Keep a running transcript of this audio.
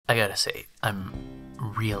I gotta say, I'm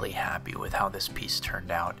really happy with how this piece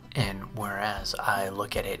turned out, and whereas I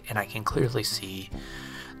look at it and I can clearly see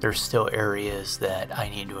there's still areas that I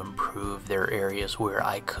need to improve, there are areas where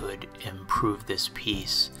I could improve this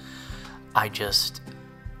piece, I just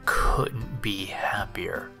couldn't be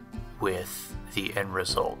happier with the end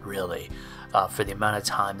result, really. For the amount of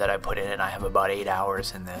time that I put in, and I have about 8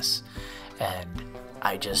 hours in this, and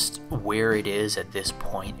I just, where it is at this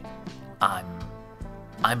point,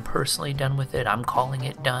 I'm personally done with it. I'm calling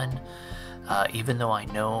it done, even though I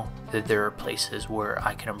know that there are places where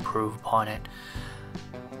I can improve upon it,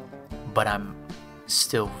 but I'm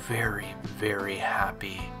still very, very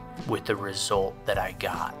happy with the result that I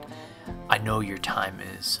got. I know your time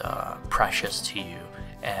is precious to you,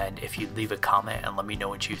 and if you'd leave a comment and let me know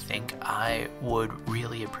what you think, I would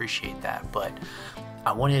really appreciate that. But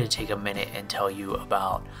I wanted to take a minute and tell you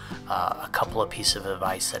about a couple of pieces of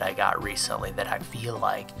advice that I got recently that I feel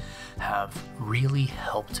like have really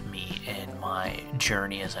helped me in my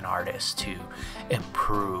journey as an artist to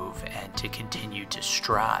improve and to continue to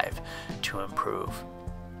strive to improve.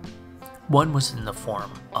 One was in the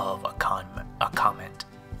form of a comment.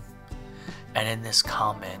 And in this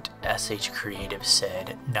comment, SH Creative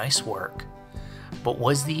said, "Nice work, but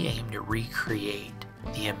was the aim to recreate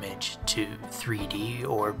the image to 3D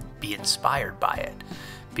or be inspired by it?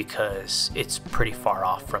 Because it's pretty far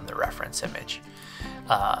off from the reference image."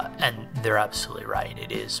 And they're absolutely right.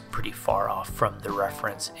 It is pretty far off from the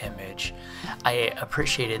reference image. I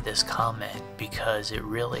appreciated this comment because it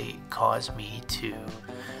really caused me to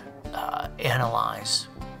analyze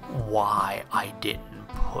why I didn't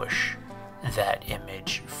push that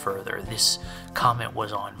image further. This comment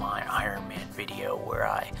was on my Iron Man video where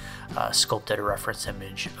I sculpted a reference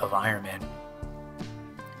image of Iron Man,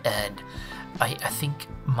 and I think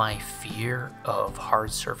my fear of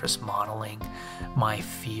hard surface modeling, my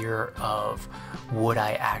fear of would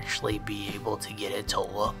I actually be able to get it to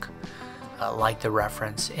look like the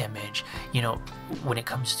reference image. You know, when it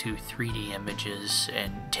comes to 3D images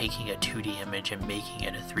and taking a 2D image and making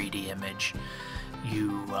it a 3D image,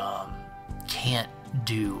 you can't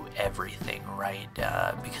do everything, right?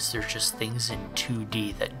 Because there's just things in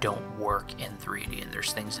 2D that don't work in 3D, and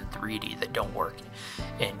there's things in 3D that don't work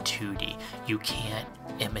in 2D. You can't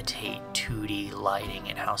imitate 2D lighting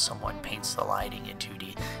and how someone paints the lighting in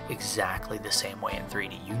 2D exactly the same way in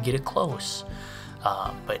 3D. You can get it close,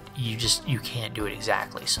 but you can't do it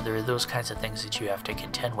exactly. So there are those kinds of things that you have to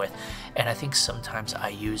contend with, and I think sometimes I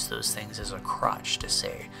use those things as a crutch to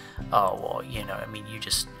say, oh well, you know, I mean,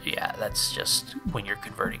 that's just when you're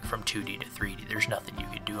converting from 2D to 3D, there's nothing you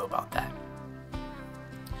can do about that.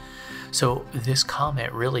 So this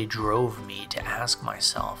comment really drove me to ask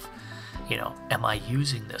myself, you know, am I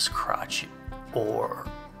using this crutch, or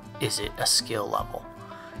is it a skill level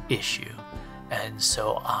issue? And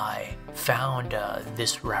so I found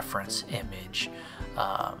this reference image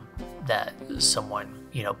that someone,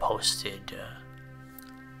 you know, posted.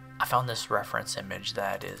 I found this reference image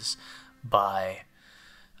that is by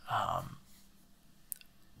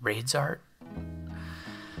Raidsart,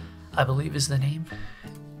 I believe is the name.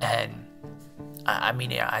 And I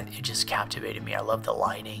mean, it just captivated me. I love the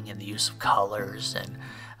lighting and the use of colors, and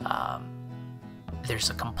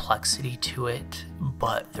there's a complexity to it,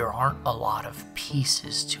 but there aren't a lot of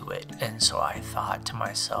pieces to it. And so I thought to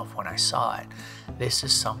myself when I saw it, this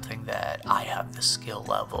is something that I have the skill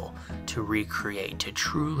level to recreate, to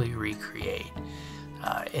truly recreate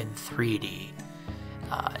in 3D,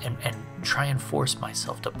 and try and force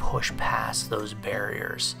myself to push past those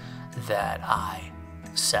barriers that I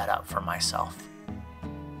set up for myself.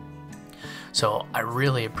 So I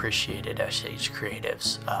really appreciated SH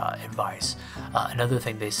Creative's advice. Another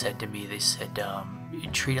thing they said to me, they said,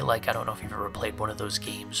 treat it like, I don't know if you've ever played one of those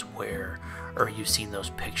games where, or you've seen those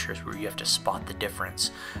pictures where you have to spot the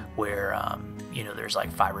difference, where, you know, there's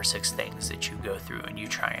like 5 or 6 things that you go through and you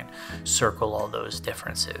try and circle all those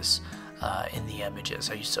differences in the images.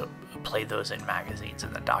 I used to play those in magazines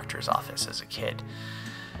in the doctor's office as a kid.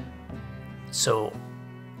 So,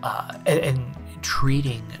 and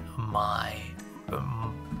treating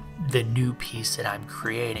the new piece that I'm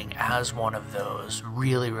creating as one of those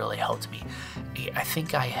really, really helped me. I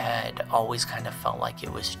think I had always kind of felt like it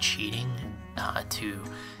was cheating to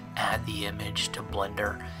add the image to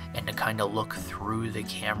Blender and to kind of look through the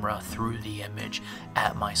camera, through the image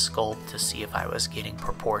at my sculpt to see if I was getting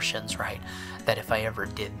proportions right. That if I ever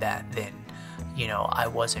did that, then, you know, I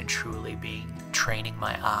wasn't truly training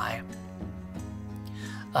my eye.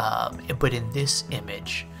 But in this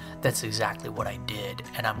image, that's exactly what I did,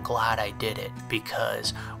 and I'm glad I did it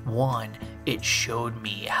because, one, it showed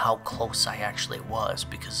me how close I actually was,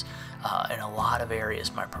 because in a lot of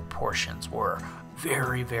areas my proportions were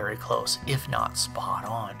very, very close, if not spot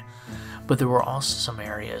on. But there were also some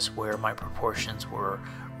areas where my proportions were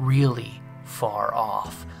really far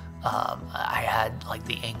off. I had like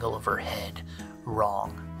the angle of her head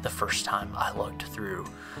wrong the first time I looked through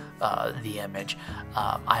the image.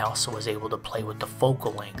 I also was able to play with the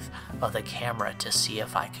focal length of the camera to see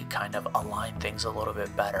if I could kind of align things a little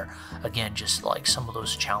bit better. Again, just like some of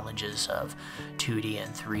those challenges of 2D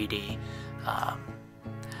and 3D.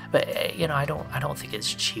 But you know, I don't think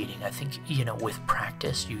it's cheating. I think, you know, with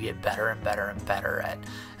practice you get better and better and better at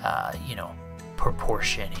you know,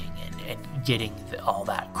 proportioning and getting all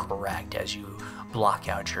that correct as you block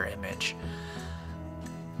out your image.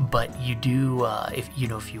 But you do,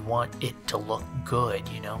 if you want it to look good,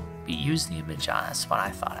 you know, use the image. That's what I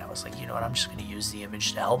thought. I was like, you know what, I'm just going to use the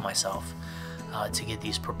image to help myself to get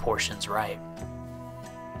these proportions right.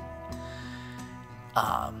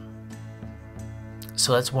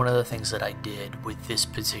 So that's one of the things that I did with this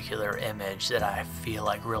particular image that I feel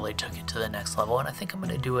like really took it to the next level, and I think I'm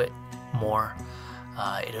going to do it more.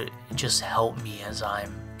 It just helped me as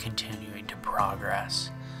I'm continuing to progress.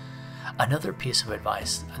 Another piece of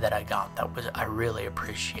advice that I got that I really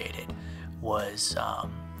appreciated was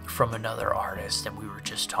from another artist, and we were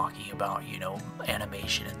just talking about, you know,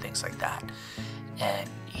 animation and things like that. And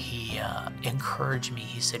he encouraged me.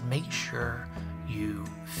 He said, make sure you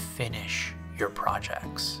finish your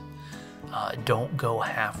projects. Don't go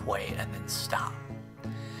halfway and then stop.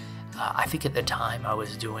 I think at the time I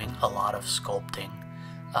was doing a lot of sculpting,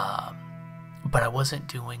 but I wasn't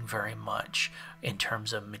doing very much in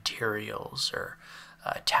terms of materials or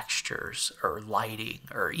textures or lighting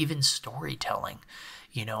or even storytelling.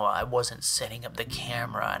 You know, I wasn't setting up the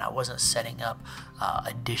camera, and I wasn't setting up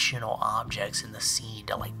additional objects in the scene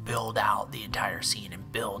to like build out the entire scene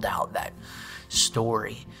and build out that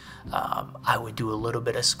story. I would do a little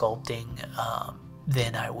bit of sculpting,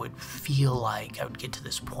 then I would feel like I would get to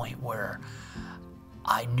this point where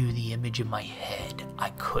I knew the image in my head, I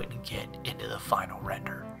couldn't get into the final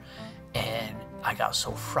render. And I got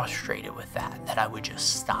so frustrated with that I would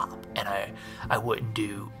just stop, and I wouldn't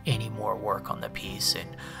do any more work on the piece,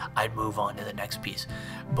 and I'd move on to the next piece.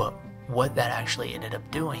 But what that actually ended up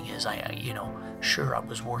doing is sure, I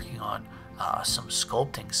was working on some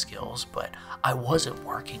sculpting skills, but I wasn't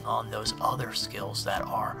working on those other skills that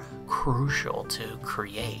are crucial to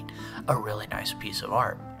create a really nice piece of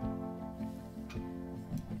art.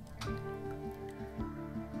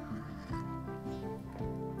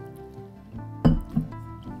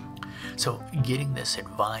 So getting this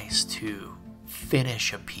advice to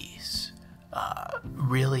finish a piece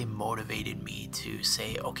really motivated me to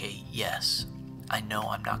say, okay, yes, I know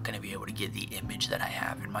I'm not going to be able to get the image that I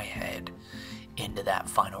have in my head into that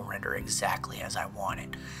final render exactly as I want it,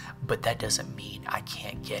 but that doesn't mean I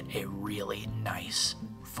can't get a really nice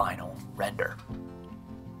final render.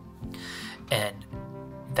 And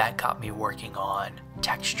that got me working on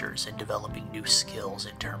textures and developing new skills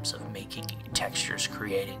in terms of making textures,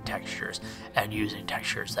 creating textures, and using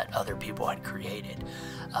textures that other people had created.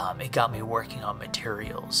 It got me working on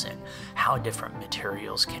materials and how different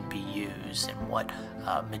materials can be used and what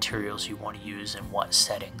materials you want to use in what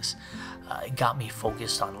settings. It got me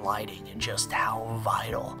focused on lighting and just how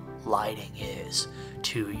vital lighting is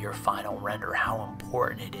to your final render, how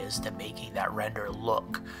important it is to making that render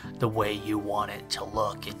look the way you want it to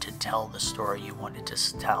look and to tell the story you want it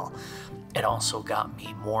to tell. It also got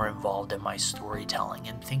me more involved in my storytelling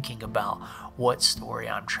and thinking about what story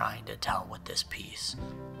I'm trying to tell with this piece.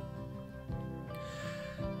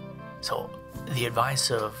 So the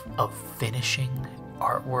advice of finishing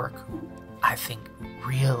artwork, I think,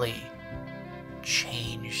 really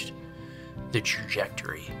changed the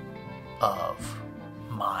trajectory of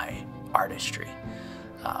my artistry.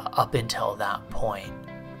 Up until that point,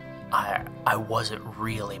 I wasn't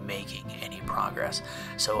really making any progress.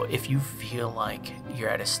 So if you feel like you're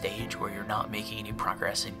at a stage where you're not making any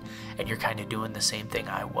progress and you're kind of doing the same thing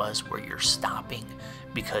I was, where you're stopping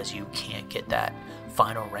because you can't get that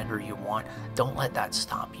final render you want, don't let that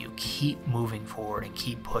stop you. Keep moving forward and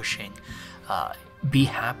keep pushing. Be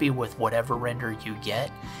happy with whatever render you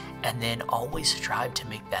get, and then always strive to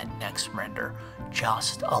make that next render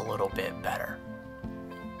just a little bit better.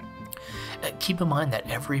 Keep in mind that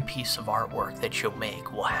every piece of artwork that you'll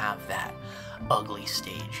make will have that ugly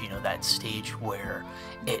stage, that stage where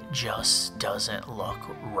it just doesn't look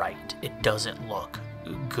right. It doesn't look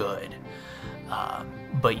good.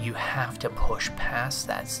 But you have to push past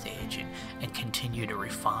that stage and continue to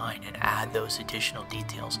refine and add those additional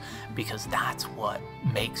details, because that's what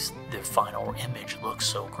makes the final image look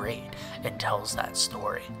so great and tells that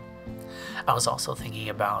story. I was also thinking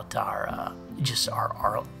about our just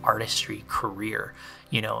our artistry career,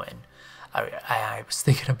 you know, and I was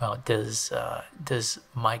thinking about, does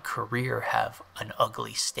my career have an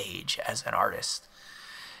ugly stage as an artist?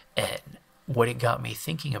 And what it got me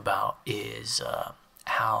thinking about is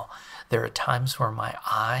how there are times where my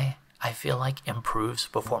eye, I feel like, improves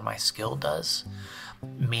before my skill does,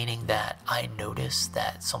 meaning that I notice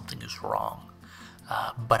that something is wrong,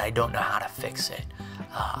 but I don't know how to fix it.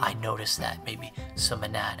 I notice that maybe some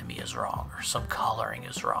anatomy is wrong, or some coloring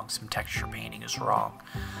is wrong, some texture painting is wrong,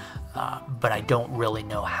 but I don't really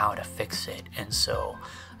know how to fix it. And so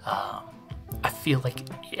I feel like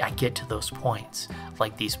I get to those points,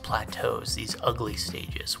 like these plateaus, these ugly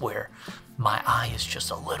stages, where my eye is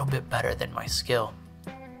just a little bit better than my skill.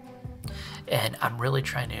 And I'm really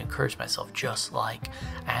trying to encourage myself, just like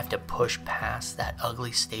I have to push past that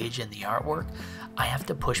ugly stage in the artwork, I have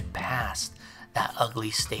to push past that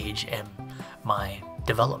ugly stage in my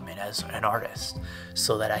development as an artist,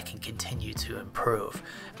 so that I can continue to improve.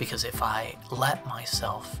 Because if I let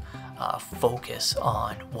myself focus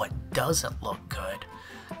on what doesn't look good,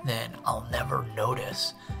 then I'll never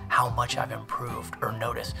notice how much I've improved, or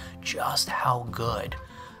notice just how good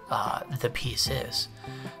the piece is.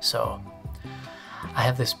 So I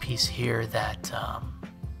have this piece here that,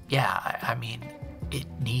 yeah, I mean, it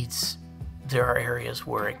needs, there are areas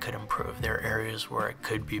where it could improve, there are areas where it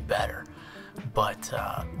could be better. But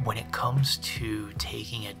when it comes to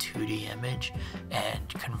taking a 2D image and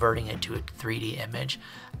converting it to a 3D image,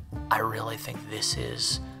 I really think this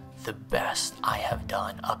is the best I have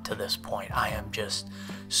done up to this point. I am just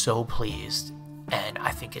so pleased, and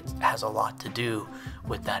I think it has a lot to do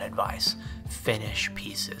with that advice: finish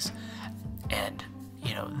pieces. And,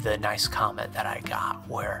 you know, the nice comment that I got,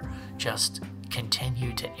 where just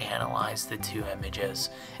continue to analyze the two images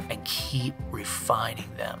and keep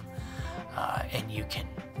refining them, and you can,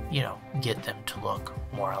 you know, get them to look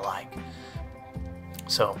more alike.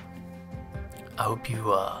 So I hope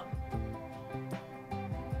you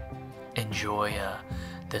enjoy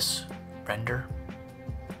this render.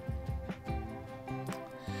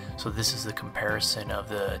 So this is the comparison of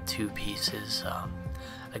the two pieces.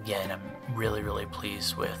 Again, I'm really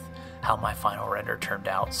pleased with how my final render turned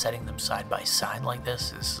out. Setting them side by side like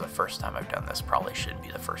this is the first time I've done this. Probably shouldn't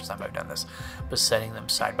be the first time I've done this, but setting them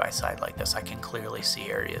side by side like this, I can clearly see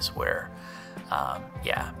areas where,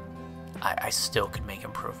 yeah, I still could make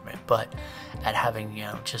improvement. But at having, you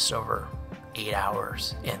know, just over 8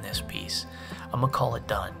 hours in this piece, I'm gonna call it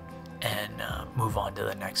done and move on to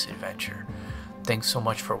the next adventure. Thanks so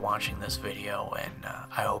much for watching this video, and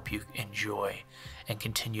I hope you enjoy and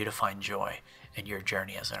continue to find joy in your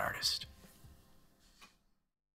journey as an artist.